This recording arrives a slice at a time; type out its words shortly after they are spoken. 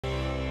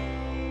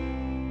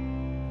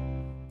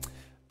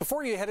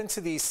Before you head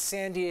into the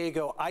San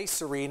Diego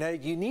Ice Arena,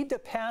 you need to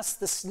pass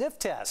the sniff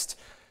test.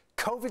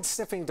 COVID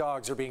sniffing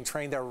dogs are being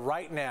trained there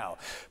right now.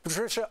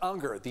 Patricia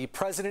Unger, the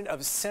president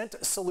of Scent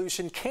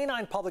Solution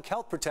Canine Public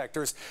Health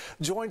Protectors,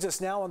 joins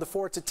us now on the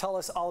fort to tell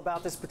us all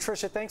about this.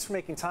 Patricia, thanks for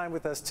making time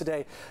with us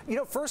today.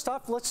 First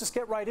off, let's just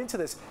get right into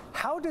this.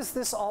 How does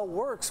this all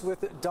work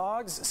with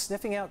dogs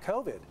sniffing out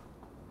COVID?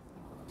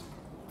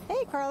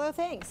 Hey, Carlo,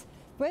 thanks.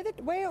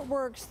 The way it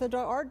works,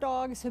 our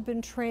dogs have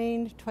been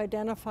trained to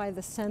identify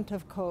the scent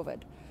of COVID.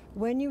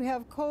 When you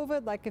have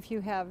COVID, like if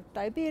you have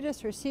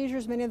diabetes or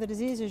seizures, many of the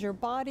diseases, your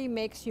body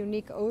makes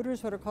unique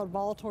odors, what are called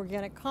volatile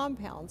organic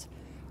compounds.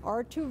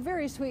 Our two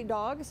very sweet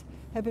dogs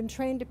have been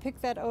trained to pick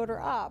that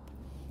odor up.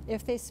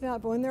 If they smell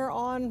it, when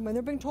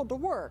they're being told to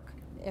work,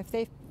 if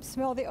they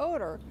smell the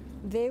odor,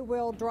 they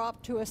will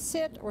drop to a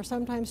sit or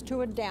sometimes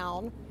to a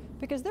down,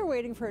 because they're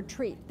waiting for a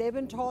treat. They've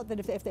been told that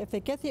if they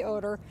get the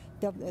odor,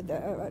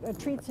 a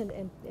treat's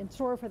in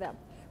store for them.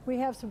 We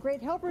have some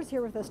great helpers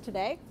here with us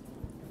today.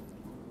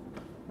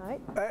 Right.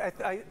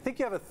 I think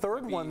you have a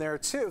third one there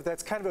too.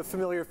 That's kind of a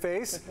familiar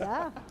face.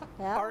 Yeah.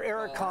 Our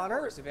Eric Connor.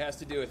 Of course, if it has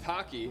to do with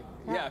hockey.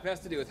 Yeah, if it has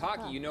to do with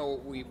hockey,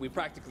 we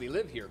practically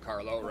live here,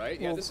 Carlo,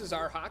 right? Yeah, this is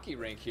our hockey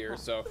rink here,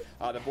 so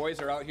the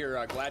boys are out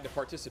here glad to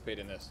participate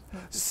in this.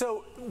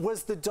 So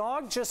was the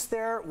dog just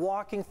there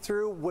walking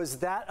through? Was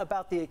that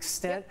about the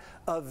extent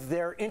of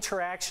their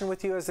interaction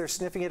with you as they're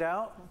sniffing it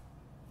out?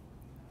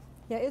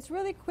 Yeah, it's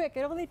really quick.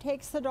 It only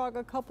takes the dog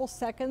a couple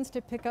seconds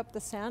to pick up the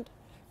scent.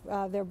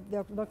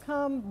 They'll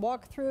come,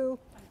 walk through.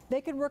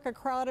 They can work a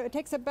crowd. It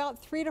takes about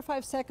 3 to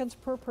 5 seconds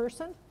per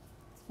person.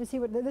 You see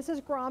what this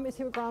is Grom. You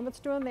see what Gromit's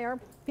doing there.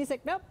 He's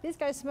like, nope, these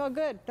guys smell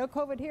good. No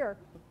COVID here.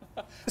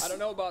 I don't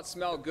know about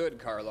smell good,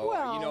 Carlo.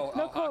 Well, you know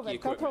no how hockey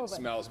COVID, equipment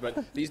smells,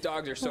 but these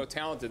dogs are so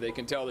talented they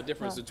can tell the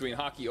difference between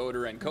hockey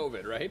odor and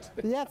COVID, right?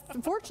 Yeah,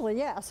 fortunately,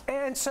 yes.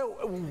 And so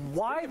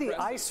why the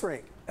ice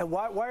rink? And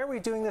why are we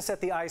doing this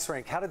at the ice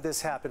rink? How did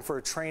this happen for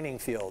a training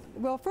field?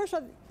 Well, first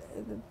of all,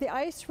 the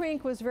ice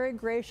rink was very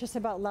gracious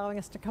about allowing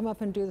us to come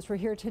up and do this. We're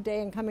here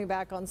today and coming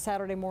back on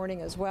Saturday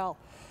morning as well.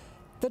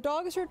 The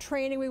dogs are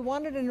training. We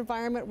wanted an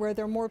environment where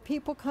there are more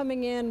people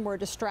coming in, more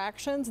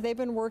distractions. They've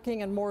been working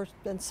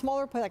in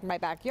smaller places, like my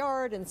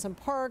backyard, and some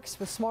parks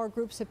with smaller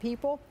groups of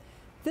people.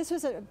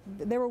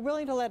 They were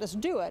willing to let us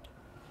do it.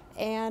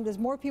 And there's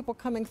more people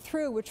coming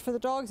through, which for the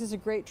dogs is a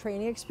great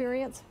training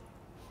experience.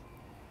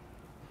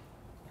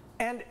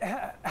 And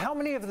how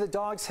many of the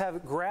dogs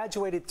have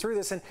graduated through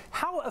this, and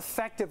how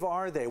effective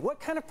are they? What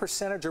kind of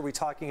percentage are we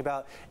talking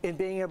about in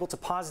being able to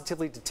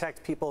positively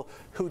detect people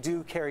who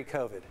do carry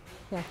COVID?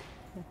 Yeah.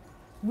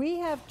 We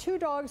have 2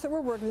 dogs that we're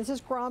working. This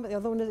is Grom, the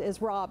other one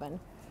is Robin.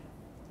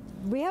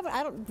 We have,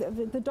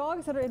 the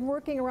dogs that are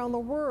working around the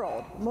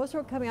world, most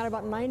are coming out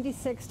about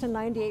 96 to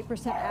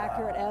 98%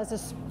 accurate as a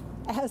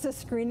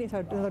screening,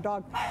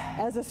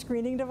 as a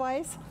screening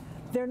device.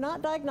 They're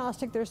not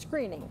diagnostic, they're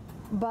screening.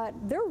 But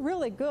they're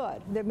really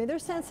good. I mean, their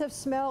sense of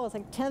smell is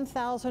like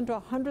 10,000 to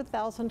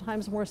 100,000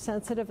 times more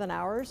sensitive than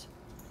ours,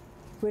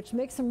 which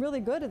makes them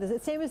really good at this.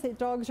 It's the same as the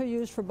dogs are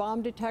used for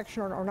bomb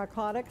detection or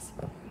narcotics.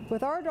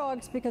 With our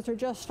dogs, because they're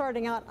just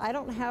starting out, I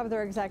don't have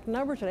their exact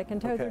numbers, but I can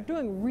tell you they're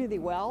doing really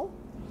well.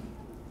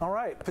 All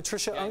right,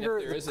 Patricia Unger,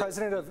 the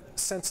president of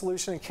Scent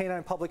Solution and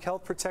Canine Public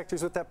Health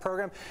Protectors with that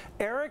program.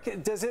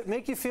 Eric, does it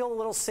make you feel a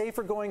little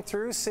safer going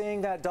through,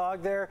 seeing that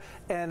dog there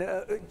and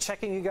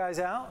checking you guys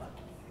out?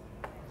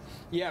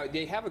 Yeah,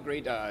 they have a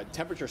great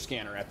temperature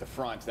scanner at the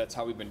front. That's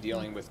how we've been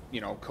dealing with,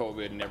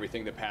 COVID and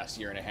everything the past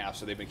year and a half.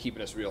 So they've been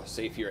keeping us real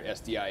safe here at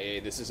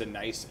SDIA. This is a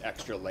nice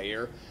extra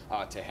layer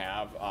to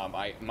have.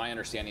 My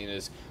understanding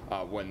is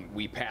when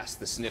we pass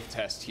the sniff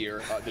test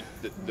here,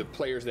 the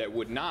players that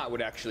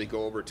would actually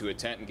go over to a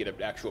tent and get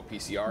an actual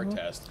PCR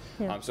test.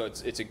 Yeah. So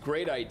it's a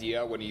great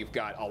idea when you've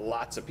got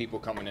lots of people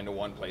coming into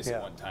one place at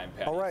one time.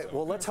 Patty. All right. So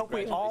well, let's hope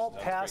we all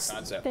pass.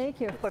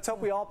 Thank you. Let's hope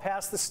we all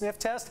pass the sniff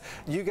test.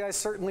 You guys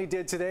certainly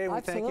did today.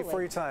 Thank you for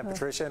your time,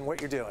 Patricia, and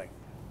what you're doing.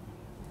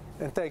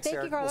 And thanks,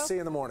 Eric. We'll see you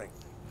in the morning.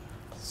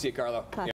 See you, Carlo.